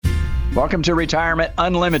Welcome to Retirement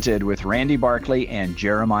Unlimited with Randy Barkley and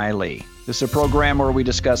Jeremiah Lee. This is a program where we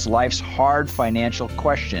discuss life's hard financial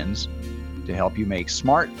questions to help you make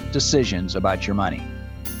smart decisions about your money.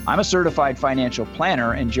 I'm a certified financial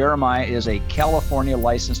planner, and Jeremiah is a California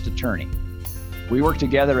licensed attorney. We work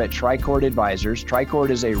together at Tricord Advisors. Tricord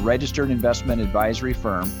is a registered investment advisory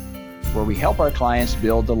firm where we help our clients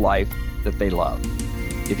build the life that they love.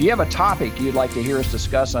 If you have a topic you'd like to hear us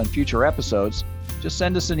discuss on future episodes, just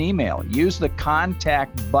send us an email. Use the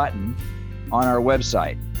contact button on our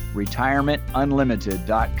website,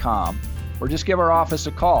 retirementunlimited.com, or just give our office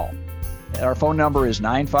a call. Our phone number is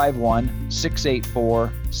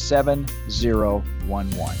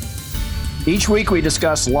 951-684-7011. Each week we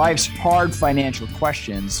discuss life's hard financial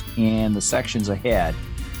questions in the sections ahead.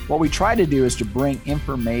 What we try to do is to bring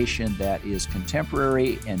information that is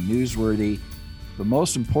contemporary and newsworthy, but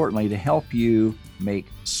most importantly, to help you make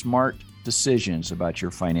smart decisions about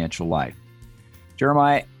your financial life.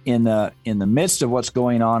 Jeremiah, in the midst of what's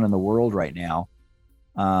going on in the world right now,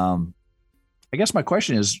 I guess my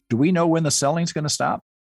question is, do we know when the selling's going to stop?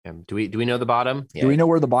 Do we know the bottom? Yeah. Do we know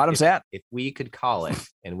where the bottom's at? If we could call it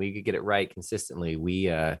and we could get it right consistently,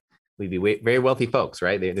 we'd be very wealthy folks,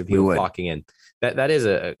 right? They're people flocking in. That is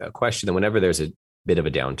a question that whenever there's a bit of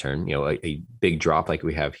a downturn, a big drop like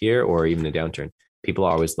we have here, or even a downturn, people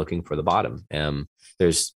are always looking for the bottom.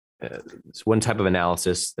 There's one type of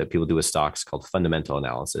analysis that people do with stocks called fundamental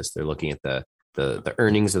analysis. They're looking at the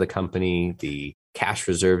earnings of the company, the cash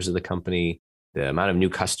reserves of the company, the amount of new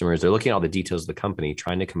customers. They're looking at all the details of the company,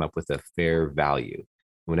 trying to come up with a fair value.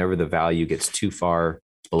 Whenever the value gets too far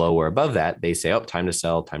below or above that, they say, oh, time to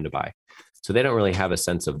sell, time to buy. So they don't really have a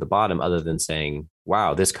sense of the bottom other than saying,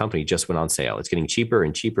 wow, this company just went on sale. It's getting cheaper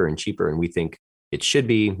and cheaper and cheaper. And we think it should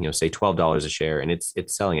be, say $12 a share, and it's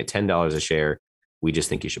selling at $10 a share. We just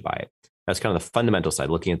think you should buy it. That's kind of the fundamental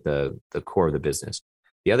side, looking at the core of the business.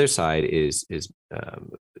 The other side is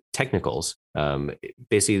technicals,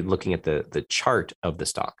 basically looking at the chart of the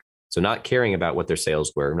stock. So not caring about what their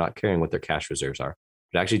sales were, not caring what their cash reserves are,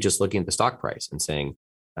 but actually just looking at the stock price and saying,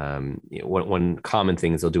 one common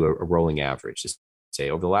thing is they'll do a rolling average. Just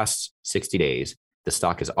say over the last 60 days, the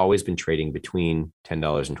stock has always been trading between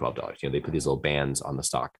 $10 and $12. They put these little bands on the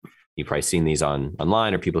stock. You've probably seen these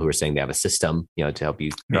online, or people who are saying they have a system, to help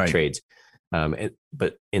you make trades.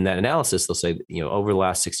 But in that analysis, they'll say, over the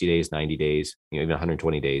last 60 days, 90 days, even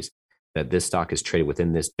 120 days, that this stock is traded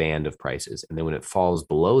within this band of prices. And then when it falls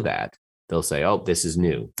below that, they'll say, oh, this is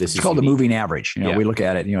new. This is called the moving average. We look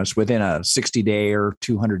at it, it's within a 60-day or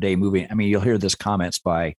 200-day moving. I mean, you'll hear this comments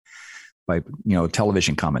by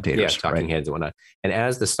television commentators. Talking heads and whatnot. And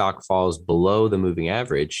as the stock falls below the moving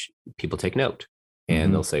average, people take note.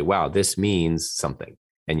 And they'll say, wow, this means something.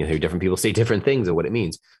 And you'll hear different people say different things of what it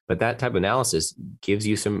means. But that type of analysis gives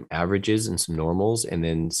you some averages and some normals, and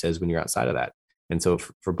then says when you're outside of that. And so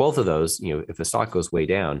for both of those, if the stock goes way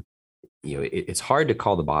down, it's hard to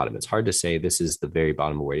call the bottom. It's hard to say this is the very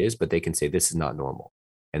bottom of where it is, but they can say this is not normal.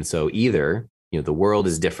 And so either, the world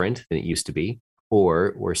is different than it used to be,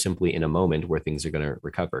 or we're simply in a moment where things are going to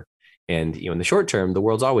recover. And, in the short term, the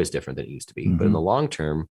world's always different than it used to be. But in the long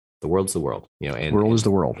term, the world's the world, and world is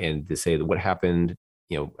the world. And to say that what happened,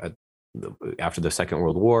 after the Second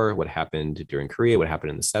World War, what happened during Korea, what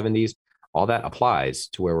happened in the 70s, all that applies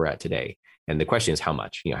to where we're at today. And the question is how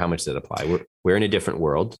much, how much does it apply? We're in a different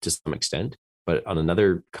world to some extent, but on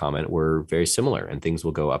another comment, we're very similar, and things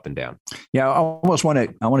will go up and down. Yeah. I want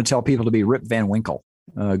to tell people to be Rip Van Winkle,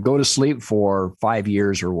 go to sleep for 5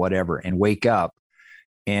 years or whatever, and wake up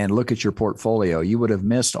and look at your portfolio. You would have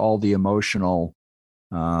missed all the emotional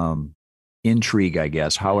intrigue, I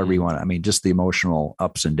guess, however you want. Just the emotional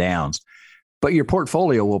ups and downs, but your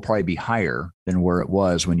portfolio will probably be higher than where it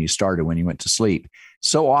was when you started, when you went to sleep.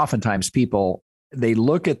 So oftentimes people, they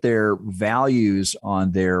look at their values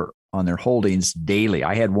on their holdings daily.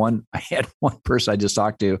 I had one person I just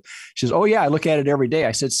talked to. She says, oh yeah, I look at it every day.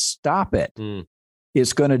 I said, stop it.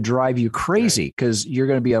 It's going to drive you crazy, because you're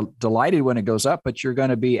going to be delighted when it goes up, but you're going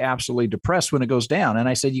to be absolutely depressed when it goes down. And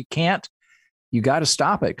I said, you got to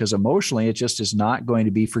stop it, because emotionally it just is not going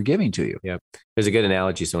to be forgiving to you. Yeah. There's a good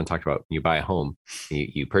analogy. Someone talked about, you buy a home,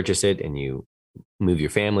 you purchase it and you move your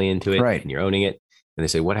family into it, right, and you're owning it. And they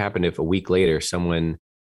say, what happened if a week later someone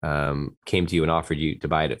came to you and offered you to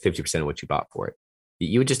buy it at 50% of what you bought for it?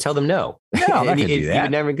 You would just tell them no. No, I'm not gonna do that. You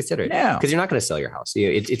would never consider it. No. Because you're not going to sell your house.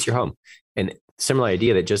 It's your home. And similar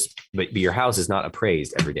idea that but your house is not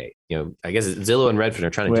appraised every day. I guess Zillow and Redfin are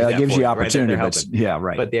trying to do that. It gives you opportunity. Right? Yeah,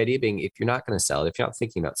 right. But the idea being, if you're not going to sell it, if you're not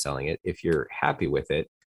thinking about selling it, if you're happy with it,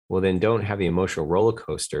 well, then don't have the emotional roller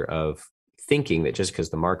coaster of thinking that just because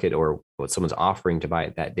the market or what someone's offering to buy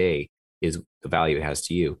it that day is the value it has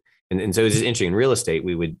to you. And so it's just interesting. In real estate,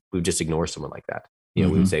 we would just ignore someone like that. We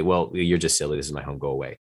would say, well, you're just silly. This is my home. Go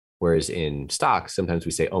away. Whereas in stocks, sometimes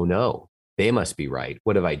we say, oh no, they must be right.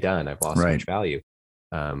 What have I done? I've lost so much value.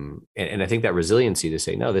 And I think that resiliency to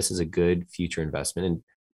say, no, this is a good future investment.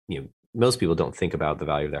 And, most people don't think about the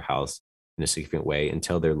value of their house in a significant way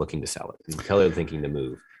until they're looking to sell it, until they're thinking to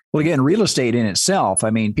move. Well, again, real estate in itself, I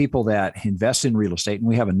mean, people that invest in real estate, and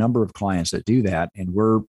we have a number of clients that do that, and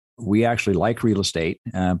we actually like real estate,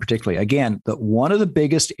 particularly. Again, one of the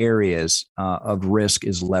biggest areas of risk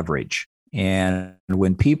is leverage. And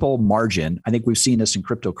when people margin, I think we've seen this in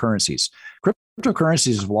cryptocurrencies.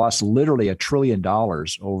 Cryptocurrencies have lost literally $1 trillion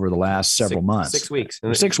over the last several months. 6 weeks.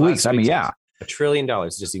 6 weeks. I mean, yeah. $1 trillion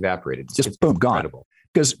just evaporated. Just boom, gone.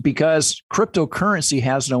 Because cryptocurrency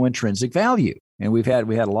has no intrinsic value. And we had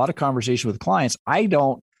a lot of conversation with clients. I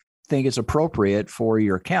don't think it's appropriate for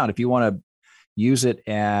your account. If you want to use it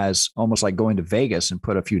as almost like going to Vegas and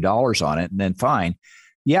put a few dollars on it, and then fine.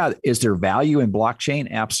 Yeah. Is there value in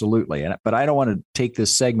blockchain? Absolutely. But I don't want to take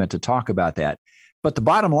this segment to talk about that. But the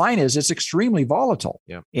bottom line is it's extremely volatile.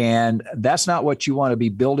 Yeah. And that's not what you want to be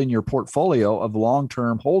building your portfolio of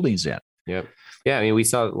long-term holdings in. Yep. Yeah. I mean, we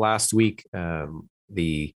saw last week,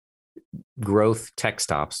 the growth tech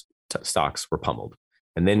stocks were pummeled.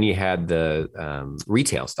 And then you had the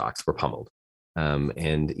retail stocks were pummeled.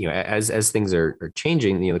 And as things are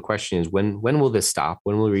changing, the question is when will this stop?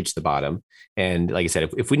 When will we reach the bottom? And like I said,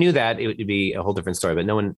 if we knew that, it would be a whole different story. But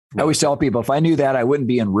no one. I always tell people, if I knew that, I wouldn't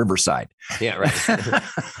be in Riverside. Yeah, right.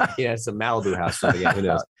 Yeah, it's a Malibu house. Yeah, who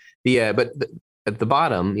knows? But at the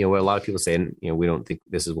bottom, what a lot of people say, and we don't think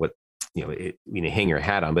this is what hang your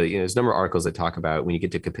hat on. But there's a number of articles that talk about when you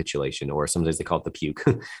get to capitulation, or sometimes they call it the puke.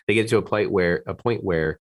 They get to a point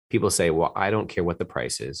where people say, well, I don't care what the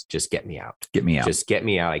price is. Just get me out. Get me out. Just get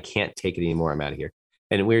me out. I can't take it anymore. I'm out of here.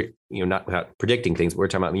 And we're, not without predicting things, but we're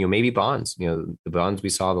talking about, maybe bonds, the bonds we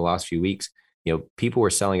saw the last few weeks, people were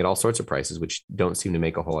selling at all sorts of prices, which don't seem to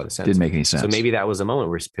make a whole lot of sense. Didn't make any sense. So maybe that was a moment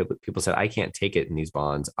where people said, I can't take it in these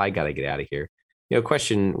bonds. I got to get out of here.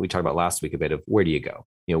 Question we talked about last week a bit of where do you go?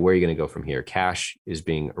 Where are you going to go from here? Cash is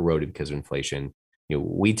being eroded because of inflation.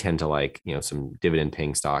 We tend to like, some dividend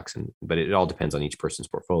paying stocks, but it all depends on each person's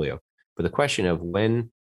portfolio. But the question of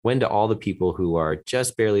when do all the people who are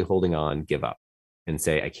just barely holding on give up and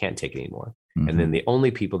say, I can't take it anymore? Mm-hmm. And then the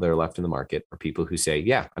only people that are left in the market are people who say,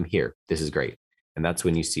 yeah, I'm here. This is great. And that's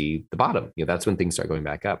when you see the bottom. That's when things start going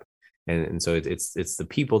back up. And so it's the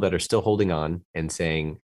people that are still holding on and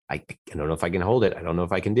saying, I don't know if I can hold it. I don't know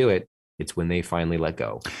if I can do it. It's when they finally let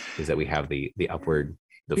go is that we have the upward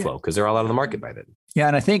flow, because they're all out of the market by then. Yeah.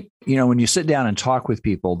 And I think, when you sit down and talk with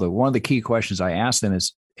people, one of the key questions I ask them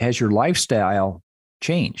is, has your lifestyle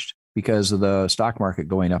changed because of the stock market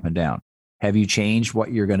going up and down? Have you changed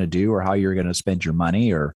what you're going to do or how you're going to spend your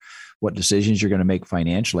money or what decisions you're going to make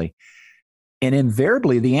financially? And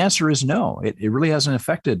invariably, the answer is no. It really hasn't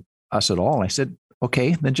affected us at all. I said,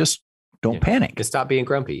 okay, then just don't panic. Just stop being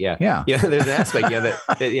grumpy. Yeah. Yeah. There's an aspect,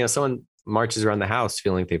 that someone marches around the house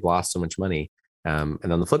feeling like they've lost so much money.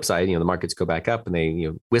 And on the flip side, the markets go back up and they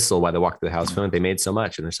whistle while they walk through the house, feeling like they made so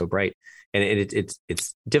much and they're so bright. And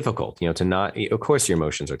it's difficult, to not. Of course, your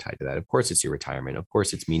emotions are tied to that. Of course, it's your retirement. Of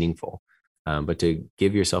course, it's meaningful. But to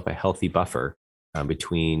give yourself a healthy buffer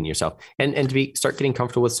between yourself and to start getting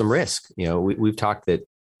comfortable with some risk. We've talked that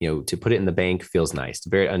to put it in the bank feels nice. To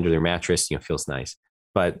bury it under their mattress, feels nice.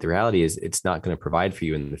 But the reality is, it's not going to provide for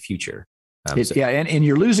you in the future. And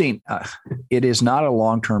you're losing. It is not a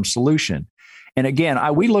long-term solution. And again,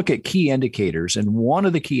 we look at key indicators, and one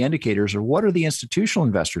of the key indicators are what are the institutional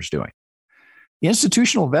investors doing? The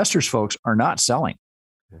institutional investors, folks, are not selling.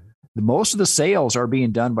 Most of the sales are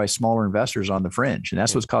being done by smaller investors on the fringe, and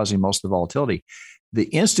that's what's causing most of the volatility. The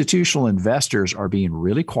institutional investors are being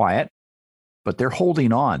really quiet, but they're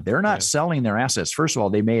holding on. They're not selling their assets. First of all,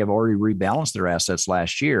 they may have already rebalanced their assets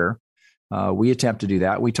last year. We attempt to do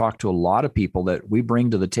that. We talk to a lot of people that we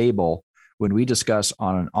bring to the table when we discuss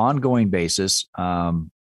on an ongoing basis,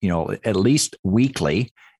 at least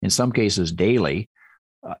weekly, in some cases daily.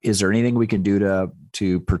 Is there anything we can do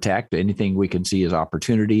to protect? Anything we can see as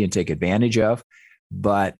opportunity and take advantage of?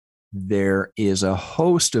 But there is a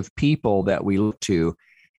host of people that we look to,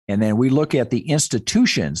 and then we look at the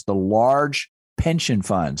institutions, the large pension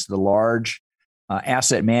funds, the large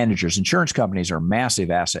asset managers. Insurance companies are massive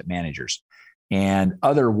asset managers, and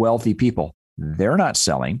other wealthy people. They're not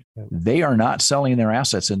selling. They are not selling their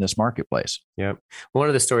assets in this marketplace. Yep. One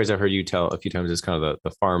of the stories I've heard you tell a few times is kind of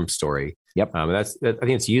the farm story. Yep. I think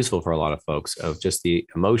it's useful for a lot of folks of just the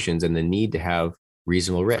emotions and the need to have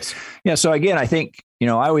reasonable risk. Yeah. So again, I think, I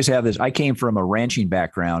always have this, I came from a ranching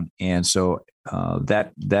background. And so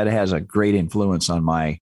that has a great influence on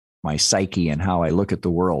my psyche and how I look at the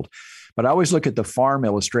world. But I always look at the farm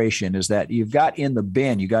illustration is that you've got in the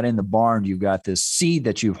bin, you got in the barn, you've got this seed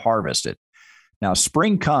that you've harvested. Now,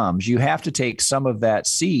 spring comes, you have to take some of that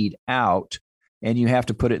seed out and you have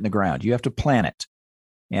to put it in the ground. You have to plant it.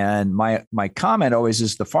 And my comment always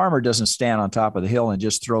is the farmer doesn't stand on top of the hill and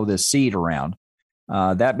just throw this seed around.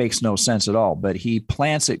 That makes no sense at all. But he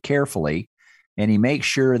plants it carefully and he makes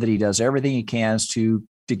sure that he does everything he can to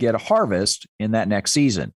get a harvest in that next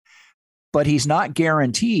season. But he's not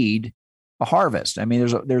guaranteed a harvest. I mean,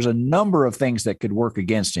 there's a number of things that could work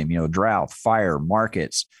against him, drought, fire,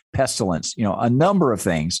 markets, pestilence, a number of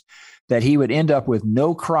things that he would end up with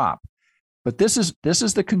no crop. But this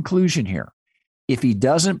is the conclusion here. If he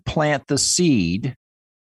doesn't plant the seed,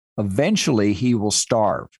 eventually he will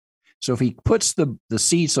starve. So if he puts the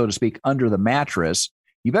seed, so to speak, under the mattress,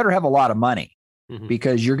 you better have a lot of money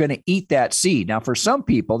because you're going to eat that seed. Now, for some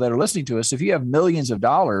people that are listening to us, if you have millions of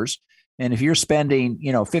dollars, and if you're spending,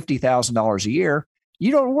 $50,000 a year,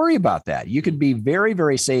 you don't worry about that. You can be very,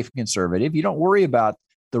 very safe and conservative. You don't worry about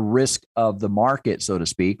the risk of the market, so to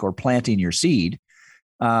speak, or planting your seed.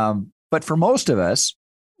 But for most of us,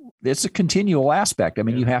 it's a continual aspect. I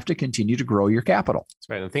mean, you have to continue to grow your capital. That's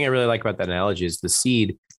right. The thing I really like about that analogy is the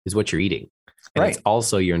seed is what you're eating. And it's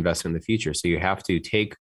also your investment in the future. So you have to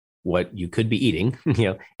take what you could be eating,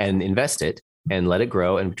 and invest it and let it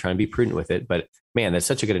grow and try and be prudent with it. But man, that's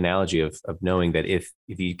such a good analogy of knowing that if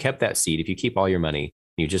you kept that seed, if you keep all your money,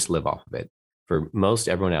 you just live off of it. For most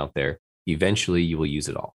everyone out there, eventually you will use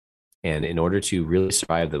it all. And in order to really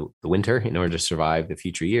survive the winter, in order to survive the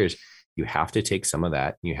future years, you have to take some of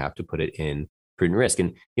that and you have to put it in prudent risk.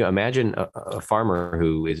 And imagine a farmer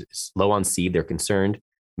who is low on seed, they're concerned.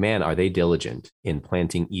 Man, are they diligent in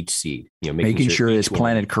planting each seed? Making sure it's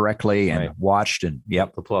planted correctly and watched, and they'll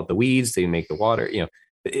pull out the weeds, they make the water.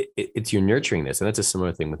 It's you're nurturing this, and that's a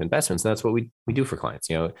similar thing with investments. And that's what we do for clients.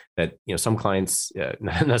 Some clients,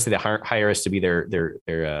 not to say they hire us to be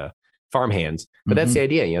their farm hands, but that's the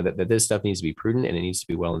idea. That this stuff needs to be prudent and it needs to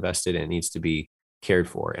be well invested and it needs to be cared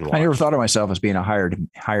for. And watched. I never thought of myself as being a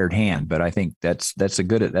hired hand, but I think that's a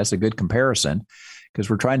good comparison. Because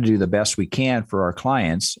we're trying to do the best we can for our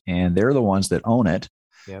clients, and they're the ones that own it.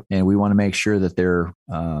 Yep. And we want to make sure that they're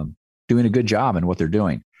doing a good job in what they're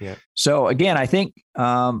doing. Yep. So again, I think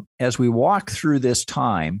as we walk through this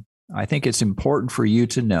time, I think it's important for you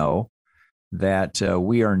to know that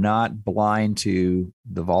we are not blind to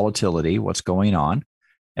the volatility, what's going on.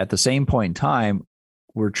 At the same point in time,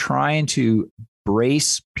 we're trying to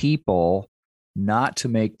brace people not to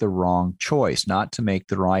make the wrong choice, not to make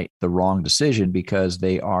the wrong decision because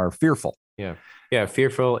they are fearful. Yeah.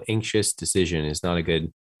 Fearful, anxious decision is not a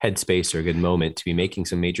good headspace or a good moment to be making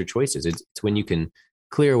some major choices. It's when you can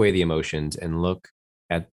clear away the emotions and look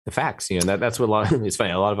at the facts. That's what it's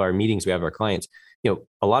funny. A lot of our meetings we have our clients, a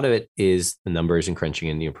lot of it is the numbers and crunching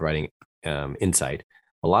and, providing insight.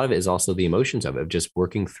 A lot of it is also the emotions of it, just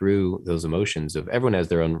working through those emotions of everyone has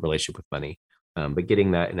their own relationship with money. But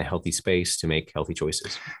getting that in a healthy space to make healthy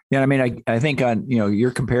choices. Yeah, I mean, I think on your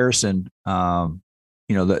comparison,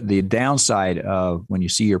 the downside of when you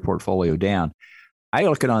see your portfolio down, I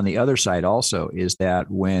look at on the other side also is that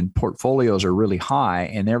when portfolios are really high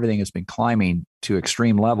and everything has been climbing to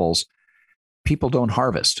extreme levels, people don't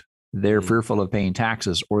harvest. They're fearful of paying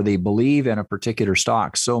taxes, or they believe in a particular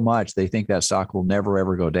stock so much they think that stock will never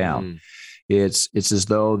ever go down. It's as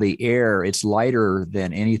though the air, it's lighter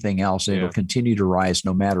than anything else, and it'll continue to rise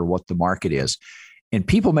no matter what the market is. And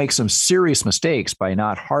people make some serious mistakes by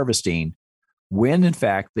not harvesting when, in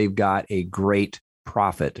fact, they've got a great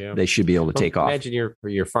profit they should be able to take off. Imagine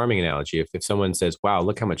your farming analogy. If someone says, wow,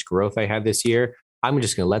 look how much growth I had this year, I'm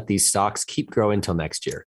just going to let these stocks keep growing until next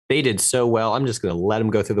year. They did so well. I'm just going to let them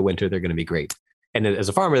go through the winter. They're going to be great. And as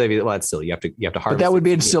a farmer, they'd be, well, that's silly. You have to harvest. But that would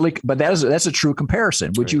be silly. But that's a true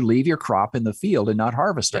comparison. Would you leave your crop in the field and not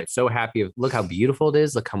harvest it? So happy. Look how beautiful it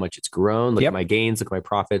is. Look how much it's grown. Look at my gains. Look at my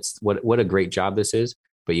profits. What a great job this is.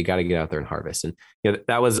 But you got to get out there and harvest. And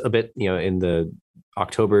that was a bit, in the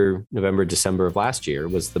October, November, December of last year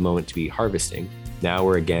was the moment to be harvesting. Now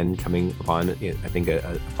we're again coming upon, I think,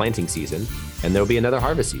 a planting season, and there'll be another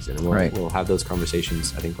harvest season. And we'll have those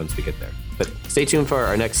conversations, I think, once we get there. But stay tuned for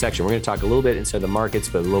our next section. We're going to talk a little bit inside the markets,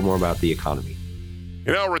 but a little more about the economy.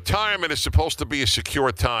 You know, retirement is supposed to be a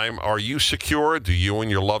secure time. Are you secure? Do you and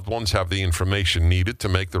your loved ones have the information needed to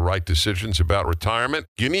make the right decisions about retirement?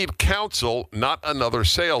 You need counsel, not another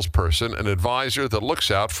salesperson, an advisor that looks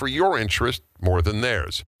out for your interest more than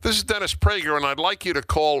theirs. This is Dennis Prager, and I'd like you to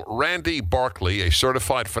call Randy Barkley, a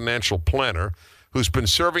certified financial planner who's been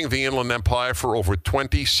serving the Inland Empire for over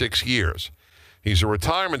 26 years. He's a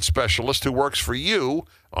retirement specialist who works for you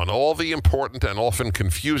on all the important and often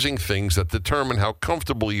confusing things that determine how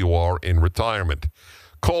comfortable you are in retirement.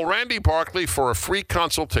 Call Randy Barkley for a free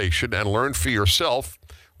consultation and learn for yourself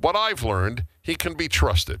what I've learned. He can be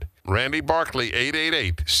trusted. Randy Barkley,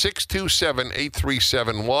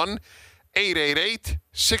 888-627-8371,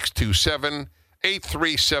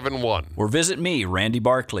 888-627-8371. Or visit me, Randy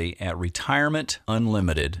Barkley, at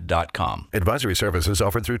retirementunlimited.com. Advisory services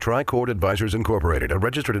offered through Tricord Advisors Incorporated, a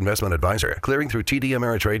registered investment advisor, clearing through TD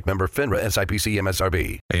Ameritrade, member FINRA, SIPC,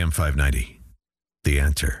 MSRB. AM 590, The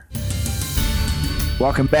Answer.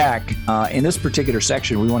 Welcome back. In this particular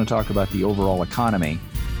section, we want to talk about the overall economy.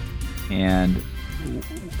 And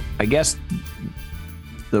I guess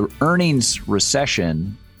the earnings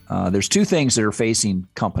recession, there's two things that are facing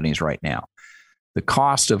companies right now. The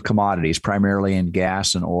cost of commodities, primarily in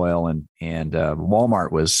gas and oil, and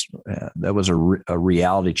Walmart was that was a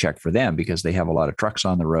reality check for them because they have a lot of trucks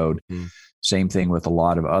on the road. Same thing with a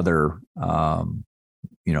lot of other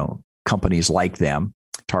companies like them,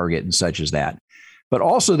 Target and such as that. But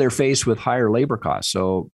also they're faced with higher labor costs.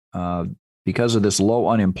 So because of this low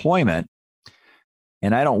unemployment,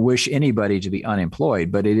 and I don't wish anybody to be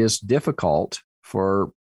unemployed, but it is difficult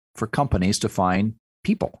for companies to find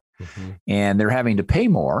people. And they're having to pay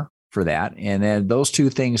more for that. And then those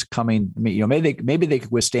two things coming, maybe they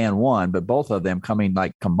could withstand one, but both of them coming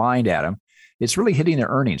like combined at them, it's really hitting their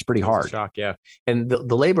earnings pretty hard. It's a shock, yeah. And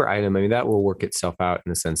the labor item, I mean, that will work itself out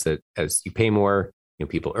in the sense that as you pay more,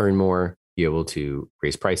 people earn more, you're able to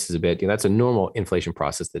raise prices a bit. That's a normal inflation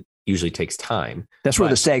process that usually takes time. That's where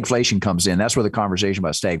the stagflation comes in. That's where the conversation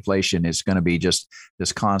about stagflation is going to be just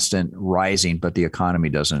this constant rising, but the economy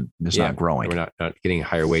is not growing. We're not getting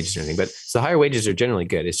higher wages or anything. But so higher wages are generally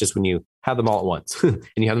good. It's just when you have them all at once and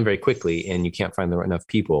you have them very quickly and you can't find enough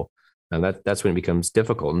people, and that's when it becomes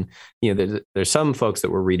difficult. And there's some folks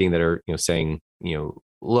that we're reading that are saying,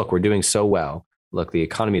 look, we're doing so well. Look, the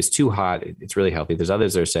economy is too hot. It's really healthy. There's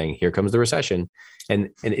others that are saying, here comes the recession. And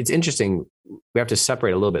it's interesting. We have to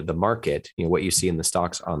separate a little bit the market, what you see in the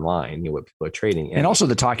stocks online, what people are trading. And also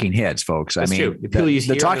the talking heads, folks. That's true.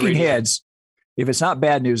 The talking heads, if it's not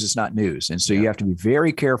bad news, it's not news. And so you have to be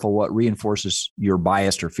very careful what reinforces your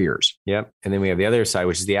bias or fears. Yep. And then we have the other side,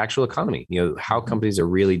 which is the actual economy, how companies are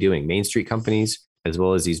really doing, Main Street companies, as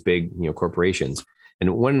well as these big, corporations.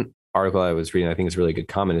 And one article I was reading, I think it's a really good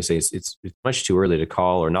comment to say it's much too early to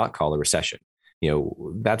call or not call a recession.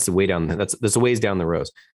 That's the way down. That's a ways down the road.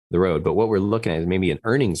 But what we're looking at is maybe an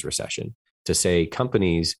earnings recession to say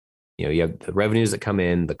companies, you have the revenues that come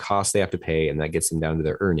in, the costs they have to pay, and that gets them down to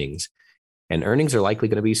their earnings. And earnings are likely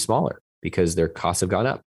going to be smaller because their costs have gone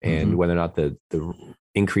up. And whether or not the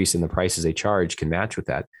increase in the prices they charge can match with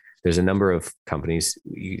that. There's a number of companies,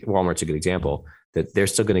 Walmart's a good example, that they're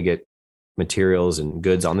still going to get materials and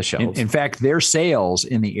goods on the shelves. In fact, their sales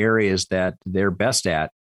in the areas that they're best at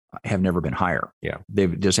have never been higher. Yeah.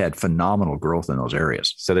 They've just had phenomenal growth in those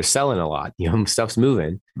areas. So they're selling a lot, stuff's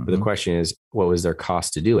moving, but the question is, what was their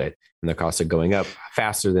cost to do it? And their costs are going up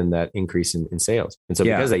faster than that increase in sales. And so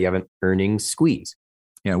because of that, you have an earnings squeeze.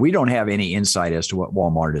 Yeah, we don't have any insight as to what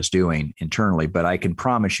Walmart is doing internally, but I can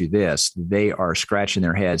promise you this, they are scratching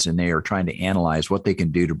their heads and they are trying to analyze what they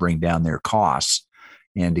can do to bring down their costs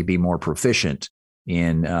and to be more proficient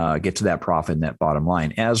in get to that profit and that bottom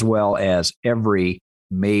line, as well as every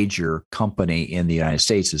major company in the United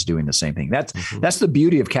States is doing the same thing. That's the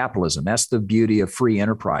beauty of capitalism. That's the beauty of free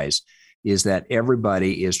enterprise, is that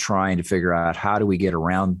everybody is trying to figure out how do we get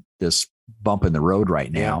around this bump in the road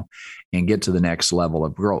right now and get to the next level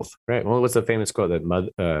of growth. Right. Well, what's the famous quote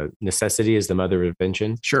that necessity is the mother of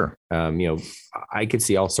invention? Sure. I could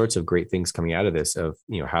see all sorts of great things coming out of this of,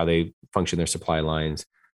 how they function their supply lines,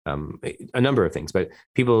 a number of things, but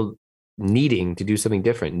people needing to do something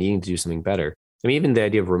different, needing to do something better. I mean, even the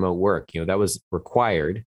idea of remote work, that was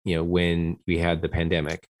required, when we had the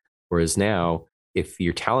pandemic, whereas now if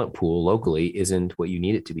your talent pool locally isn't what you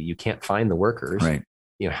need it to be, you can't find the workers. Right.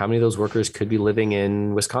 How many of those workers could be living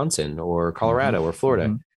in Wisconsin or Colorado or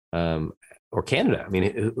Florida or Canada? I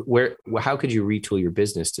mean, how could you retool your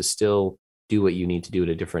business to still do what you need to do at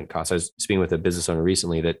a different cost? I was speaking with a business owner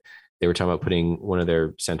recently that they were talking about putting one of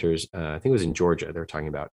their centers, I think it was in Georgia, they were talking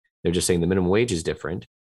about, they're just saying the minimum wage is different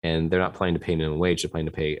and they're not planning to pay minimum wage. They're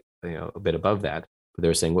planning to pay a bit above that. but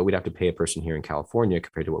they're saying what we'd have to pay a person here in California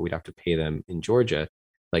compared to what we'd have to pay them in Georgia.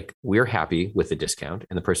 Like, we're happy with the discount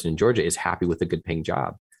and the person in Georgia is happy with a good paying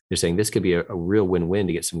job. They're saying this could be a real win-win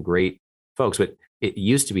to get some great folks. But it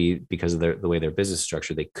used to be because of the way their business is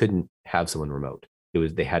structured, they couldn't have someone remote.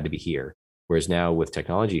 They had to be here. Whereas now with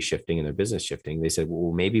technology shifting and their business shifting, they said,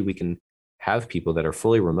 well, maybe we can have people that are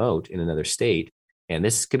fully remote in another state. And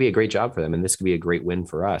this could be a great job for them. And this could be a great win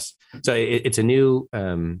for us. So it's a new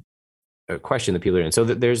question that people are in. So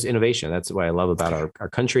there's innovation. That's what I love about our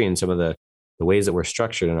country and some of the ways that we're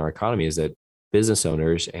structured in our economy is that business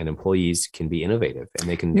owners and employees can be innovative and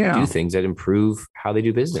they can do things that improve how they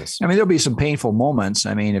do business. I mean, there'll be some painful moments.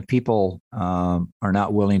 I mean, if people are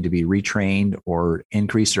not willing to be retrained or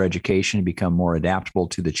increase their education and become more adaptable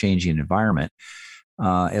to the changing environment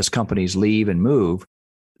as companies leave and move,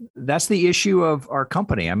 that's the issue of our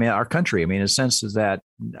company. I mean, our country. I mean, in a sense is that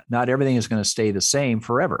not everything is going to stay the same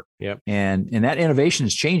forever. Yep. And that innovation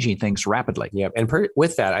is changing things rapidly. Yep. And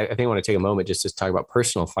with that, I think I want to take a moment just to talk about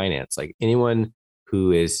personal finance. Like anyone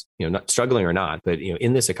who is, not struggling or not, but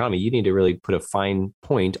in this economy, you need to really put a fine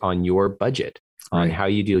point on your budget, on how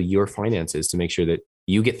you deal your finances to make sure that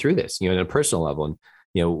you get through this, in a personal level.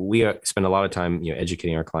 And we spend a lot of time,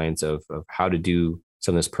 educating our clients of how to do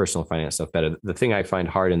some of this personal finance stuff better. The thing I find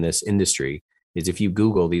hard in this industry is if you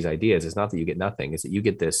Google these ideas, it's not that you get nothing, it's that you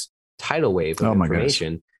get this tidal wave of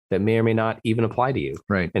information that may or may not even apply to you.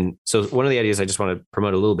 Right. And so one of the ideas I just want to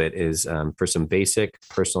promote a little bit is for some basic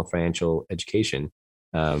personal financial education.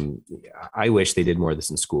 I wish they did more of this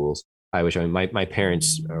in schools. My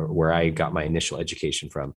parents are where I got my initial education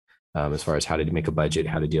from, as far as how to make a budget,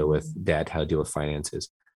 how to deal with debt, how to deal with finances.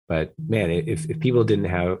 But man, if people don't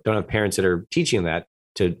have parents that are teaching that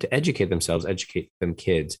to educate themselves, educate them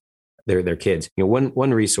kids, their kids.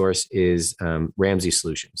 One resource is Ramsey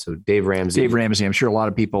Solutions. So Dave Ramsey. I'm sure a lot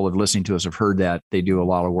of people have listening to us have heard that. They do a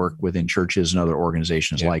lot of work within churches and other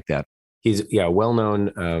organizations like that. He's a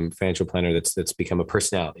well-known financial planner that's become a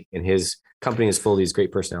personality, and his company is full of these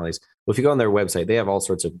great personalities. Well, if you go on their website, they have all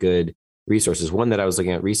sorts of good resources. One that I was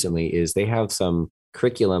looking at recently is they have some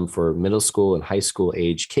curriculum for middle school and high school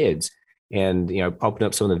age kids. And, open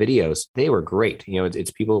up some of the videos. They were great.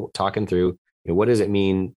 It's people talking through, what does it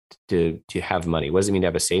mean to have money? What does it mean to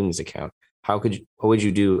have a savings account? What would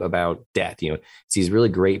you do about debt? It's these really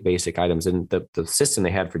great basic items. And the system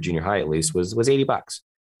they had for junior high, at least was $80.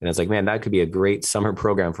 And it's like, man, that could be a great summer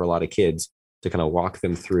program for a lot of kids to kind of walk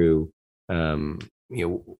them through, getting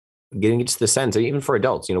to the sense, even for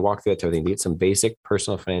adults, walk through that type of thing, to get some basic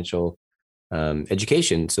personal financial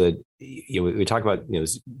education. So that, we talk about,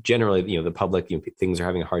 generally, the public, things are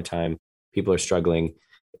having a hard time. People are struggling.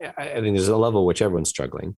 I think there's a level which everyone's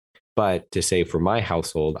struggling, but to say for my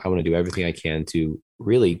household, I want to do everything I can to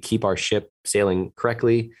really keep our ship sailing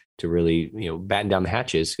correctly, to really, batten down the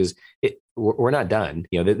hatches, because we're not done.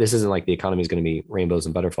 This isn't like the economy is going to be rainbows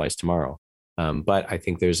and butterflies tomorrow. But I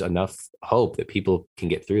think there's enough hope that people can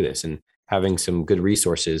get through this, and having some good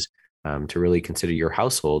resources to really consider your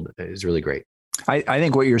household is really great. I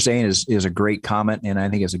think what you're saying is a great comment, and I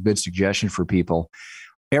think it's a good suggestion for people.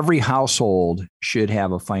 Every household should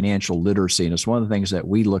have a financial literacy, and it's one of the things that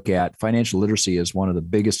we look at. Financial literacy is one of the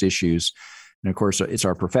biggest issues, and of course, it's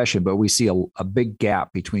our profession, but we see a big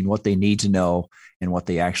gap between what they need to know and what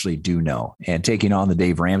they actually do know. And taking on the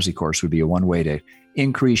Dave Ramsey course would be one way to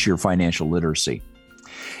increase your financial literacy.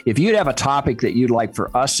 If you'd have a topic that you'd like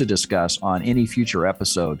for us to discuss on any future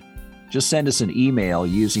episode, just send us an email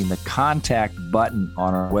using the contact button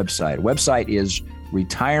on our website. The website is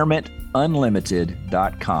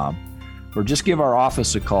retirementunlimited.com, or just give our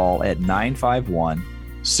office a call at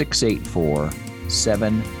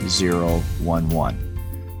 951-684-7011.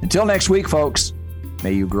 Until next week, folks,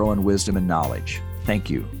 may you grow in wisdom and knowledge. Thank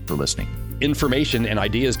you for listening. Information and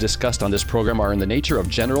ideas discussed on this program are in the nature of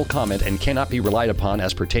general comment and cannot be relied upon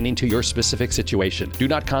as pertaining to your specific situation. Do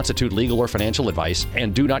not constitute legal or financial advice,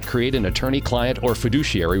 and do not create an attorney-client or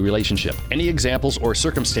fiduciary relationship. Any examples or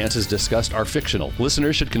circumstances discussed are fictional.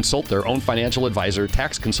 Listeners should consult their own financial advisor,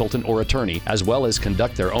 tax consultant, or attorney, as well as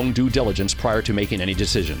conduct their own due diligence prior to making any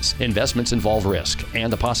decisions. Investments involve risk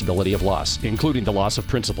and the possibility of loss, including the loss of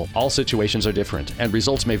principal. All situations are different, and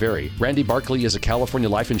results may vary. Randy Barkley is a California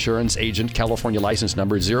life insurance agent approved California license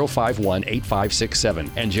number 0518567.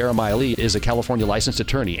 And Jeremiah Lee is a California licensed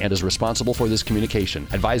attorney and is responsible for this communication.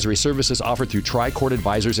 Advisory services offered through Tri-Court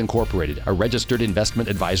Advisors Incorporated, a registered investment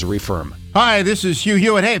advisory firm. Hi, this is Hugh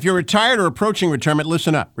Hewitt. Hey, if you're retired or approaching retirement,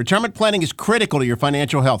 listen up. Retirement planning is critical to your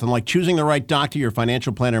financial health, and like choosing the right doctor, your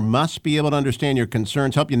financial planner must be able to understand your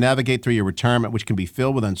concerns, help you navigate through your retirement, which can be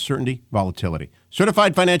filled with uncertainty, volatility.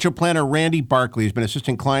 Certified financial planner Randy Barkley has been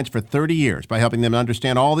assisting clients for 30 years by helping them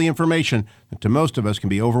understand all the information that to most of us can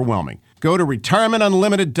be overwhelming. Go to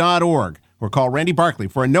retirementunlimited.org or call Randy Barkley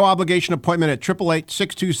for a no-obligation appointment at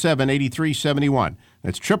 888-627-8371.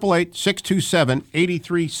 That's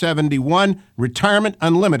 888-627-8371,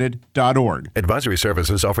 retirementunlimited.org. Advisory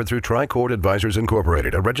services offered through Tri-Court Advisors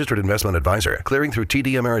Incorporated, a registered investment advisor, clearing through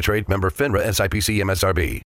TD Ameritrade, member FINRA, SIPC, MSRB.